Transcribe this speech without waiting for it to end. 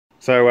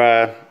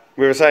So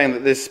we were saying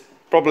that this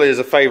probably is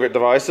a favourite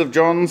device of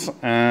John's,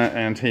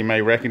 and he may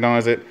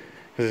recognise it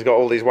because it's got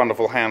all these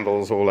wonderful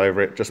handles all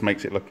over it. Just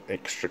makes it look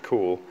extra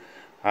cool.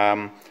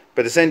 But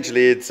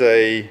essentially it's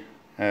a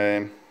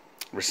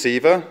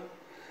receiver,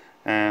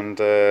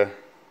 and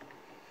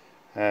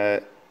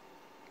I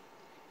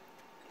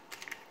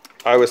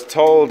was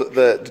told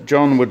that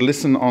John would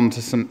listen onto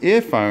some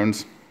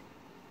earphones,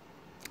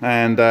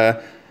 and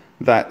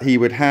that he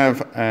would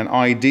have an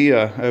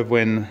idea of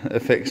when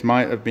effects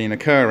might have been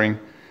occurring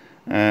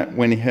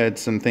when he heard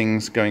some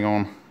things going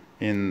on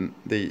in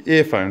the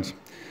earphones.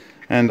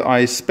 And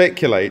I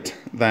speculate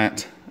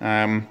that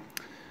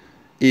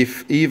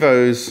if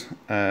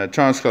EVOs,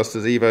 charge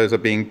clusters, EVOs, are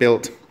being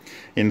built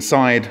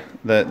inside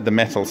the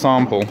metal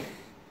sample,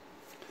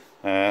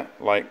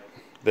 like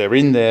they're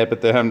in there but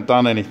they haven't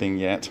done anything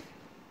yet,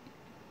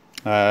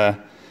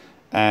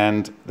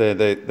 and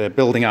they're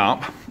building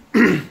up,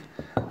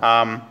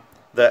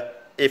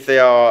 that if they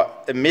are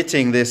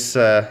emitting this 2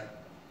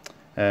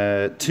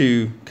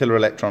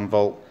 kiloelectron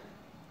volt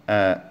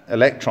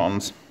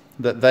electrons,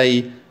 that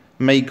they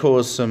may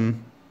cause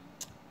some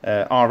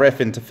RF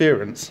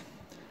interference,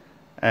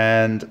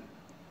 and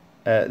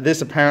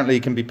this apparently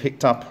can be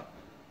picked up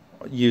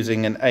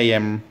using an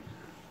AM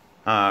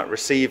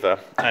receiver.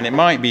 And it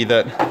might be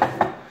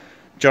that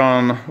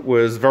John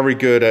was very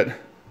good at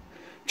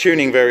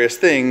tuning various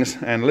things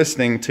and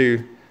listening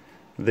to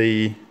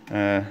the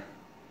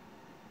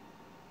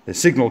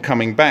signal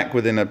coming back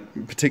within a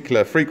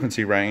particular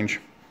frequency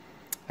range,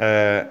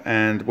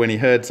 and when he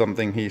heard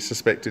something, he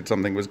suspected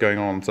something was going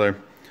on. So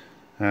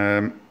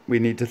we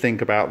need to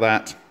think about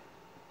that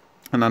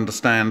and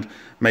understand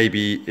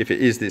maybe if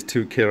it is this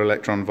 2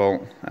 kiloelectron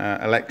volt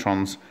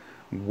electrons,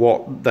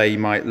 what they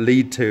might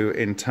lead to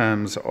in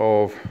terms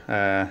of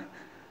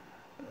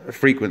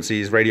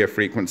frequencies, radio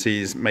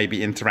frequencies,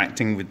 maybe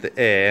interacting with the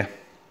air,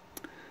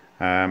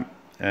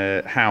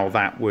 how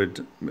that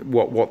would,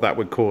 what that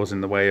would cause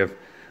in the way of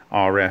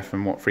RF,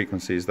 and what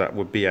frequencies that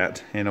would be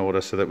at, in order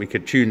so that we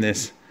could tune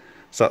this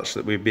such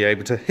that we'd be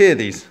able to hear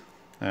these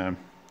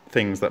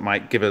things that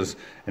might give us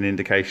an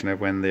indication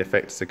of when the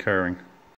effect is occurring.